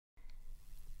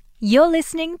You're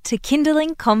listening to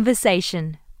Kindling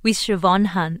Conversation with Siobhan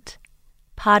Hunt,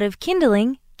 part of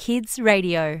Kindling Kids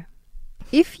Radio.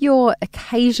 If you're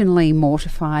occasionally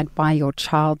mortified by your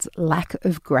child's lack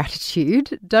of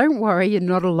gratitude, don't worry, you're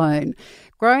not alone.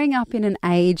 Growing up in an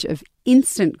age of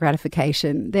instant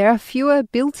gratification, there are fewer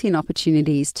built-in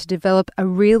opportunities to develop a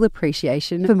real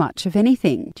appreciation for much of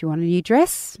anything. Do you want a new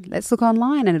dress? Let's look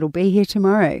online and it'll be here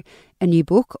tomorrow. A new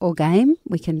book or game?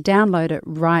 We can download it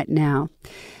right now.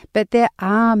 But there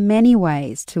are many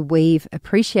ways to weave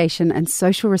appreciation and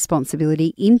social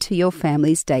responsibility into your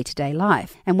family's day-to-day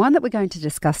life. And one that we're going to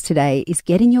discuss today is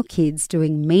getting your kids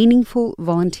doing meaningful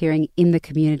volunteering in the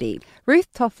community.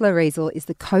 Ruth Tofler-Riesel is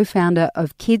the co-founder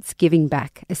of Kids Giving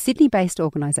Back, a Sydney-based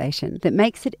organisation that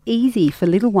makes it easy for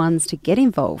little ones to get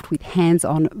involved with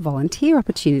hands-on volunteer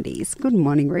opportunities. Good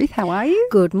morning, Ruth. How are you?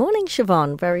 Good morning,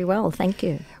 Siobhan. Very well, thank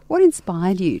you. What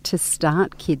inspired you to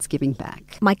start Kids Giving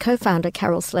Back? My co-founder,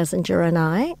 Carol Schlesinger, and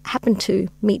I happened to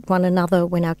meet one another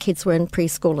when our kids were in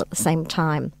preschool at the same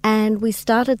time. And we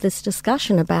started this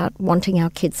discussion about wanting our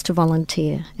kids to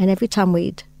volunteer. And every time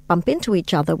we'd bump into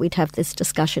each other, we'd have this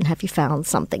discussion, have you found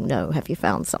something? No. Have you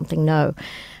found something? No.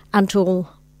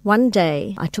 Until one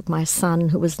day, I took my son,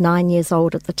 who was 9 years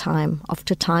old at the time, off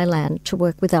to Thailand to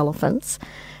work with elephants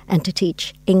and to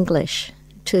teach English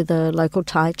to the local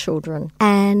Thai children.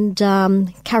 And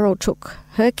Carol took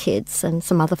her kids and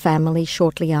some other families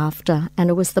shortly after, and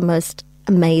it was the most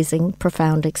amazing,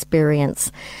 profound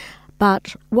experience.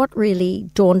 But what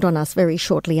really dawned on us very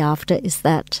shortly after is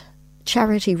that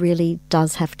charity really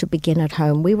does have to begin at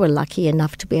home. We were lucky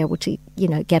enough to be able to,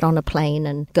 get on a plane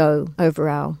and go over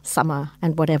our summer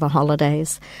and whatever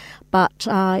holidays. But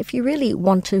if you really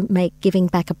want to make giving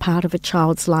back a part of a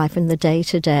child's life in the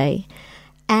day-to-day,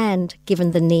 and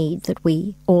given the need that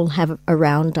we all have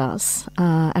around us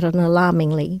at an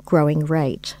alarmingly growing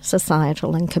rate,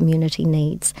 societal and community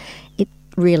needs, it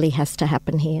really has to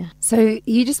happen here. So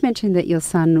you just mentioned that your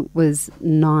son was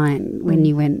 9 when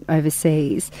you went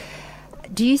overseas.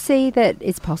 Do you see that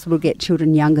it's possible to get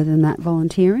children younger than that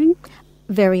volunteering?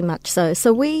 Very much so.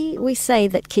 So we say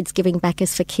that Kids Giving Back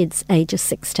is for kids ages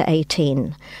 6 to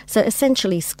 18. So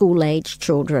essentially school-age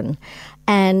children.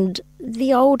 And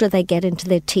the older they get into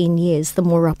their teen years, the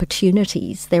more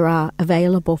opportunities there are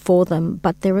available for them.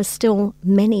 But there are still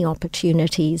many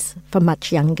opportunities for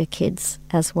much younger kids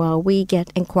as well. We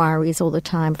get inquiries all the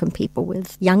time from people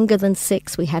with younger than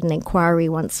 6. We had an inquiry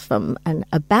once from an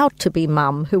about-to-be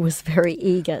mum who was very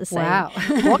eager, saying, wow.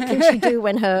 What can she do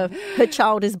when her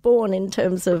child is born in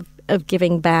terms of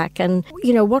giving back? And,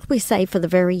 what we say for the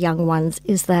very young ones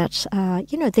is that,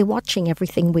 they're watching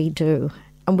everything we do.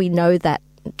 And we know that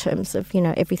in terms of,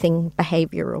 everything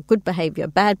behaviour or good behaviour,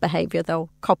 bad behaviour, they'll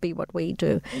copy what we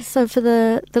do. So for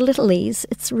the littlies,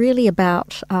 it's really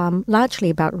about, largely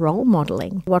about role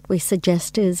modelling. What we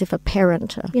suggest is if a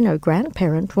parent,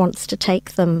 grandparent wants to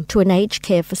take them to an aged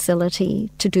care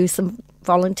facility to do some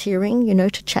volunteering,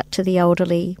 to chat to the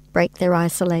elderly, break their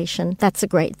isolation. That's a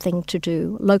great thing to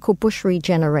do. Local bush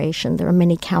regeneration. There are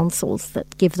many councils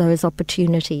that give those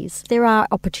opportunities. There are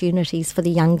opportunities for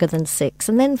the younger than 6.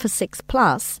 And then for 6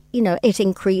 plus, it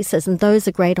increases, and those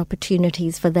are great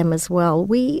opportunities for them as well.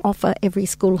 We offer every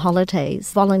school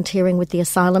holidays volunteering with the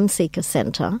Asylum Seeker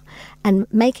Centre and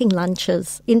making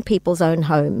lunches in people's own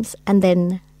homes and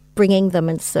then bringing them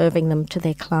and serving them to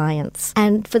their clients.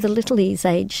 And for the littlies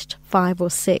aged 5 or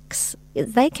 6,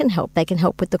 they can help. They can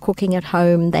help with the cooking at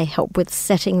home. They help with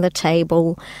setting the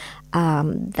table.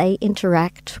 They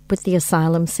interact with the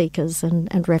asylum seekers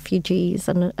and refugees,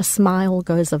 and a smile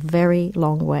goes a very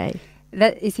long way.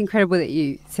 That is incredible that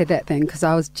you said that then, because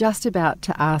I was just about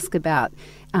to ask about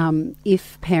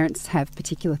if parents have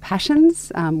particular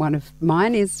passions. One of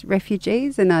mine is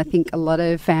refugees, and I think a lot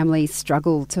of families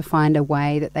struggle to find a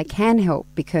way that they can help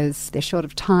because they're short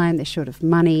of time, they're short of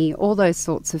money, all those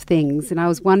sorts of things. And I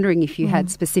was wondering if you had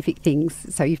specific things.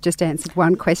 So you've just answered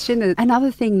one question.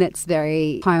 Another thing that's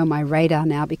very high on my radar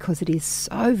now, because it is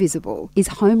so visible, is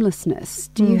homelessness.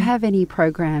 Do you have any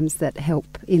programs that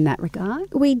help in that regard?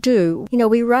 We do.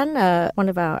 We run one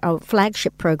of our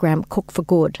flagship program, Cook for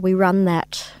Good. We run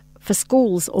that for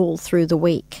schools all through the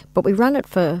week, but we run it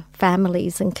for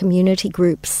families and community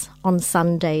groups on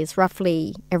Sundays,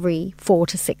 roughly every 4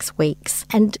 to 6 weeks.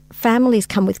 And families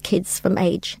come with kids from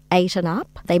age 8 and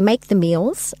up. They make the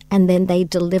meals and then they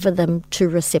deliver them to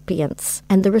recipients.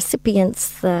 And the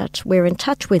recipients that we're in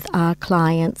touch with are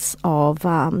clients of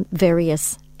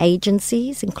various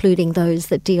agencies, including those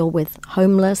that deal with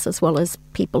homeless as well as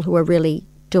people who are really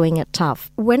doing it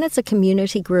tough. When it's a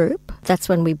community group, that's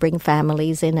when we bring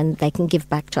families in and they can give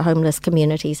back to homeless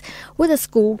communities. With a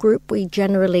school group, we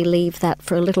generally leave that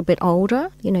for a little bit older,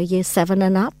 year 7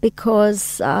 and up,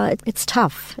 because it's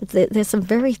tough. There's some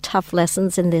very tough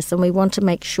lessons in this, and we want to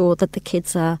make sure that the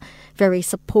kids are very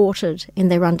supported in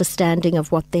their understanding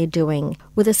of what they're doing.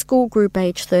 With a school group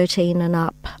age 13 and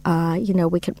up,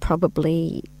 we could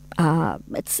probably...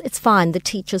 it's fine. The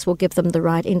teachers will give them the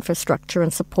right infrastructure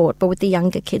and support. But with the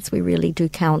younger kids, we really do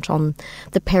count on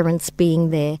the parents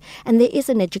being there. And there is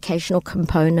an educational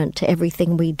component to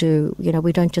everything we do.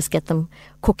 We don't just get them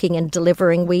cooking and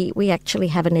delivering. We actually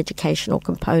have an educational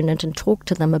component and talk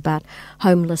to them about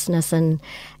homelessness and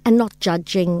not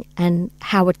judging and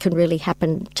how it can really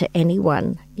happen to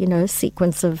anyone. A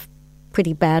sequence of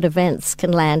pretty bad events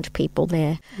can land people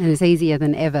there. And it's easier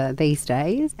than ever these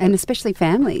days, and especially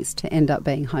families, to end up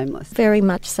being homeless. Very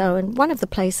much so. And one of the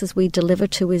places we deliver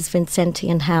to is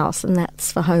Vincentian House, and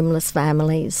that's for homeless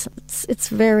families. It's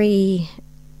very...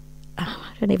 I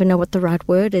don't even know what the right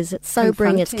word is. It's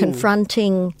sobering, it's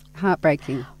confronting.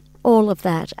 Heartbreaking. All of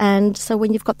that. And so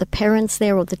when you've got the parents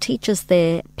there or the teachers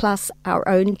there, plus our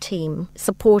own team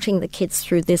supporting the kids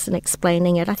through this and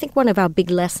explaining it, I think one of our big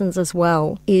lessons as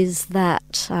well is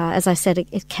that, as I said,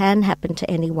 it can happen to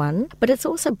anyone, but it's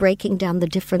also breaking down the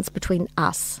difference between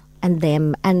us and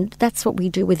them. And that's what we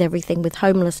do with everything, with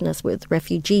homelessness, with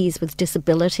refugees, with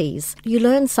disabilities. You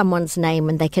learn someone's name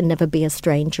and they can never be a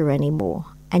stranger anymore.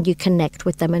 And you connect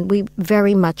with them. And we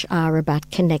very much are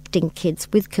about connecting kids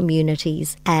with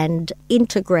communities and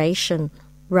integration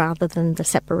rather than the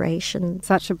separation.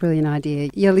 Such a brilliant idea.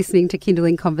 You're listening to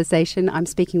Kindling Conversation. I'm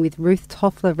speaking with Ruth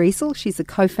Tofler-Riesel. She's the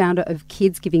co-founder of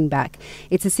Kids Giving Back.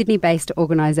 It's a Sydney-based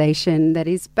organisation that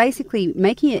is basically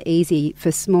making it easy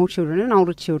for small children and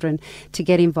older children to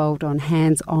get involved on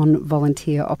hands-on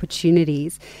volunteer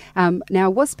opportunities. Now, I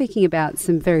was speaking about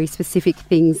some very specific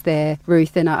things there,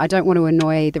 Ruth, and I don't want to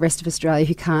annoy the rest of Australia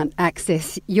who can't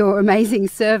access your amazing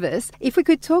service. If we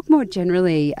could talk more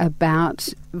generally about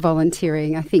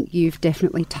volunteering, I think you've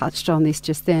definitely touched on this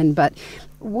just then, but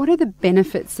what are the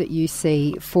benefits that you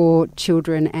see for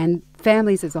children and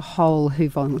families as a whole who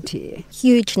volunteer?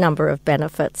 Huge number of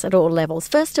benefits at all levels.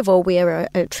 First of all, we are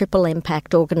a triple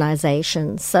impact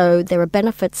organisation. So there are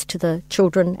benefits to the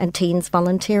children and teens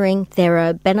volunteering. There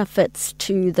are benefits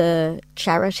to the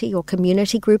charity or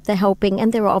community group they're helping.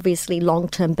 And there are obviously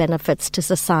long-term benefits to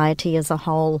society as a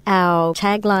whole. Our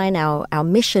tagline, our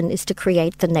mission is to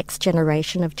create the next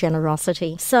generation of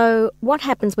generosity. So what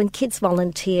happens when kids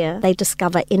volunteer? They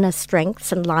discover inner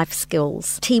strengths and life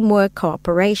skills. Teamwork,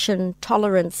 cooperation,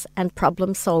 tolerance and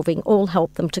problem solving all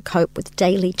help them to cope with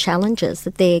daily challenges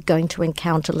that they're going to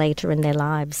encounter later in their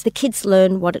lives. The kids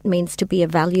learn what it means to be a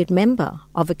valued member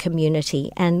of a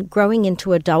community, and growing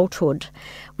into adulthood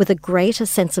with a greater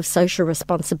sense of social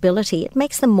responsibility, it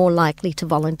makes them more likely to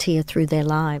volunteer through their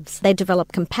lives. They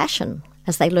develop compassion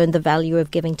as they learn the value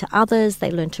of giving to others. They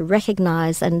learn to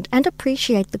recognise and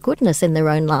appreciate the goodness in their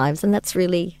own lives. And that's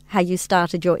really how you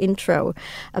started your intro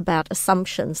about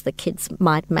assumptions that kids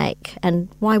might make. And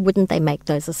why wouldn't they make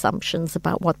those assumptions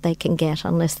about what they can get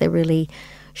unless they're really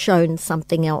shown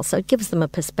something else? So it gives them a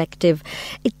perspective.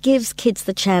 It gives kids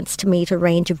the chance to meet a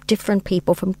range of different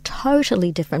people from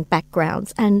totally different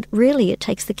backgrounds. And really it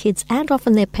takes the kids and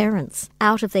often their parents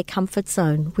out of their comfort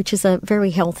zone, which is a very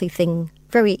healthy thing,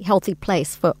 very healthy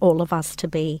place for all of us to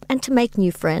be, and to make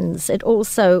new friends. It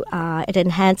also it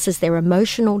enhances their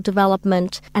emotional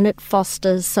development, and it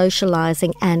fosters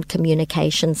socializing and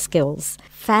communication skills.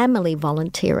 Family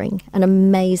volunteering, an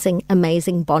amazing,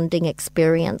 amazing bonding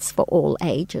experience for all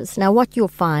ages. Now, what you'll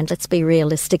find, let's be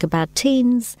realistic about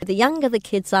teens. The younger the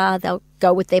kids are, they'll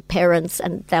go with their parents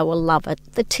and they will love it.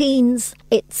 The teens,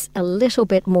 it's a little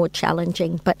bit more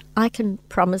challenging, but I can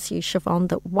promise you, Siobhan,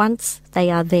 that once they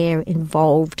are there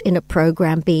involved in a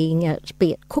program, be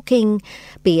it cooking,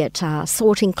 be it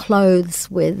sorting clothes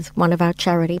with one of our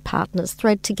charity partners,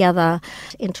 Thread Together,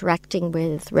 interacting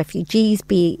with refugees,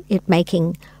 be it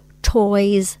making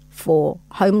toys for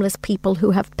homeless people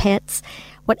who have pets,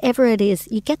 whatever it is,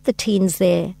 you get the teens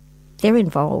there, they're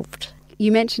involved.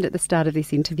 You mentioned at the start of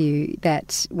this interview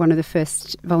that one of the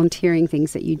first volunteering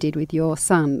things that you did with your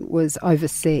son was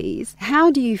overseas.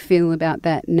 How do you feel about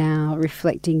that now,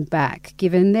 reflecting back,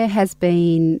 given there has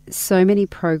been so many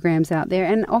programs out there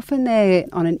and often they're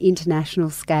on an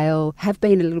international scale have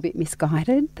been a little bit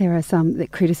misguided? There are some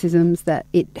criticisms that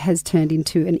it has turned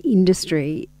into an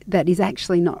industry. that is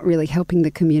actually not really helping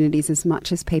the communities as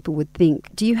much as people would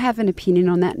think. Do you have an opinion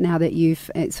on that now that you've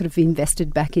sort of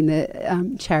invested back in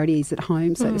the charities at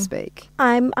home, so to speak?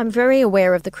 I'm very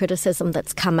aware of the criticism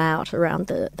that's come out around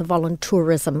the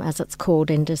voluntourism, as it's called,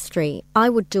 industry. I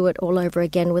would do it all over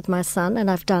again with my son, and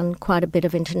I've done quite a bit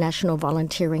of international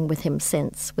volunteering with him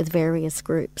since, with various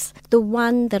groups. The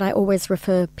one that I always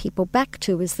refer people back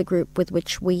to is the group with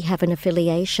which we have an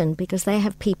affiliation, because they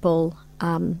have people,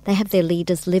 they have their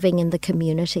leaders living in the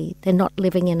community. They're not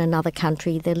living in another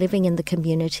country. They're living in the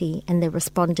community, and they're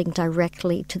responding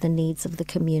directly to the needs of the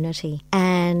community.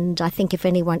 And I think if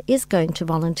anyone is going to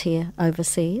volunteer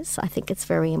overseas, I think it's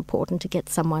very important to get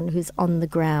someone who's on the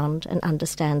ground and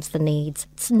understands the needs.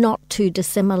 It's not too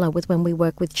dissimilar with when we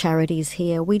work with charities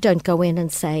here. We don't go in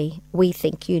and say, we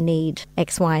think you need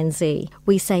X, Y, and Z.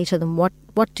 We say to them, what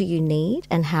do you need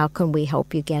and how can we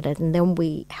help you get it? And then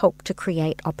we help to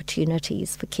create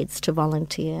opportunities for kids to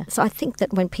volunteer. So I think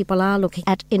that when people are looking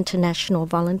at international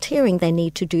volunteering, they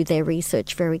need to do their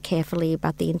research very carefully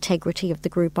about the integrity of the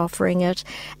group offering it,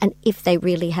 and if they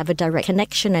really have a direct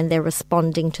connection and they're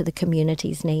responding to the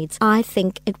community's needs. I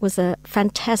think it was a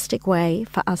fantastic way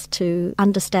for us to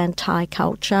understand Thai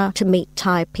culture, to meet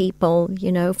Thai people.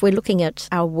 You know, if we're looking at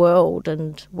our world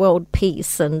and world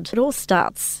peace, and it all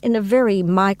starts in a very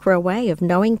micro way of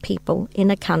knowing people in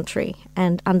a country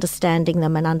and understanding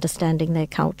them and understanding their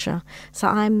culture. So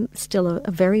I'm still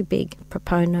a very big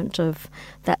proponent of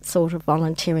that sort of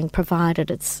volunteering,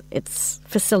 provided it's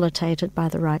facilitated by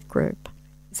the right group.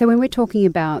 So when we're talking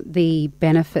about the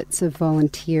benefits of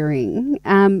volunteering,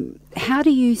 how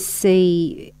do you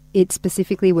see it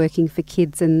specifically working for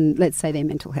kids and, let's say, their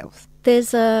mental health?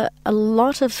 There's a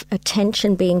lot of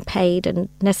attention being paid, and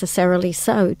necessarily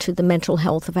so, to the mental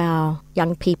health of our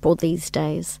young people these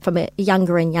days. From a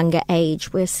younger and younger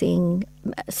age, we're seeing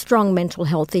strong mental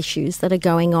health issues that are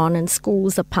going on, and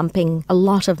schools are pumping a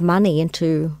lot of money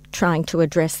into trying to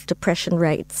address depression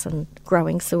rates and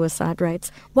growing suicide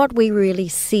rates. What we really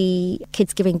see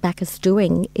Kids Giving Back as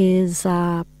doing is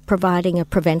providing a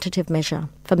preventative measure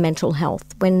for mental health.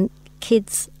 When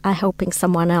kids are helping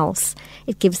someone else,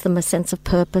 it gives them a sense of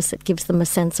purpose, it gives them a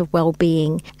sense of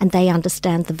well-being, and they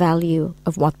understand the value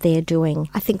of what they're doing.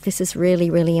 I think this is really,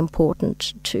 really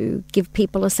important to give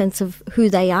people a sense of who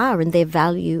they are and their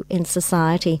value in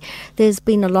society. There's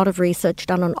been a lot of research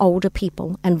done on older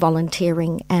people and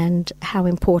volunteering and how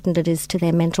important it is to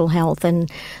their mental health,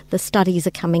 and the studies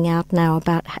are coming out now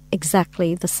about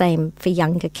exactly the same for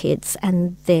younger kids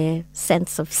and their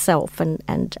sense of self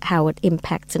and how it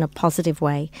impacts in a positive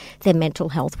way their mental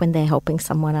health when they're helping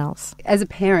someone else. As a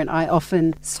parent, I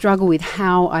often struggle with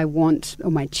how I want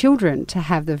my children to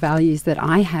have the values that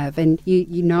I have. And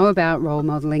you know about role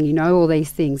modelling, you know all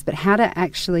these things, but how to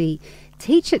actually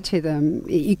teach it to them.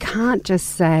 You can't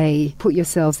just say, put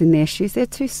yourselves in their shoes. They're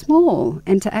too small.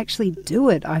 And to actually do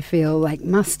it, I feel like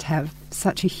must have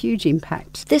such a huge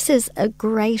impact. This is a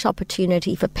great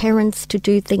opportunity for parents to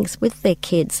do things with their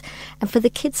kids and for the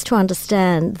kids to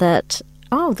understand that,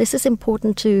 oh, this is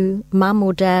important to mum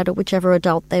or dad or whichever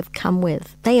adult they've come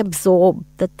with. They absorb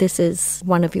that this is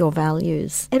one of your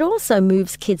values. It also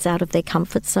moves kids out of their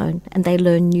comfort zone and they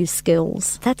learn new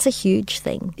skills. That's a huge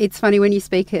thing. It's funny when you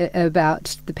speak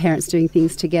about the parents doing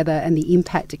things together and the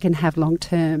impact it can have long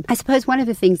term. I suppose one of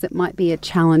the things that might be a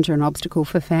challenge or an obstacle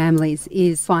for families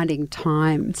is finding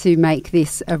time to make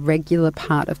this a regular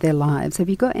part of their lives. Have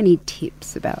you got any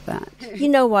tips about that? You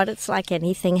know what? It's like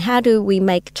anything. How do we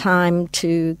make time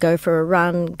to go for a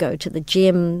run, go to the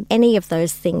gym, any of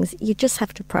those things? You just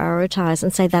have to prioritise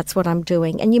and say, that's what I'm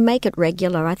doing. And you make it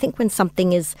regular. I think when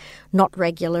something is not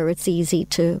regular, it's easy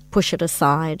to push it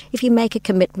aside. If you make a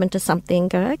commitment to something,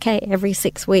 go, okay, every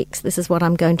 6 weeks, this is what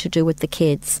I'm going to do with the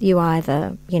kids. You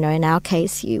either, in our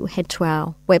case, you head to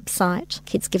our website,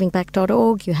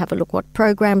 kidsgivingback.org, you have a look what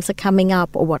programs are coming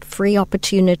up or what free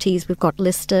opportunities we've got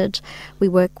listed. We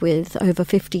work with over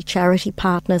 50 charity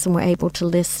partners and we're able to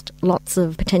list lots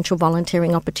of potential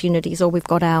volunteering opportunities, or we've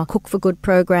got our Cook for Good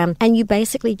program, and you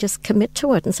basically just commit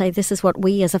to it and say, this is what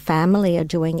we as a family are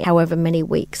doing, however many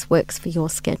weeks works for your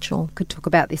schedule. Could talk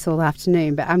about this all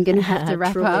afternoon, but I'm going to have to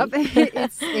wrap up.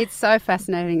 It's so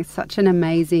fascinating. It's such an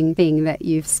amazing thing that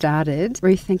you've started.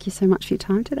 Ruth, thank you so much for your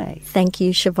time today. Thank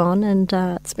you, Siobhan, and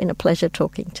it's been a pleasure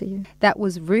talking to you. That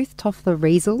was Ruth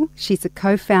Tofler-Riesel. She's a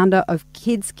co-founder of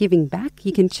Kids Giving Back.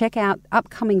 You can check out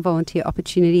upcoming volunteer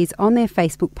opportunities on their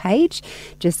Facebook page.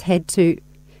 Just head to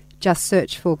Just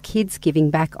search for Kids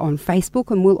Giving Back on Facebook,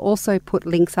 and we'll also put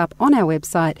links up on our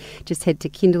website. Just head to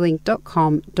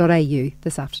kindling.com.au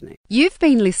this afternoon. You've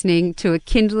been listening to a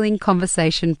Kindling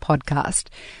Conversation podcast.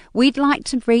 We'd like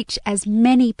to reach as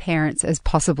many parents as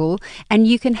possible, and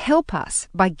you can help us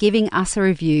by giving us a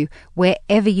review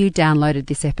wherever you downloaded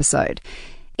this episode.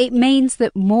 It means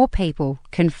that more people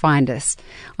can find us.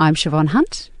 I'm Siobhan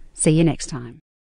Hunt. See you next time.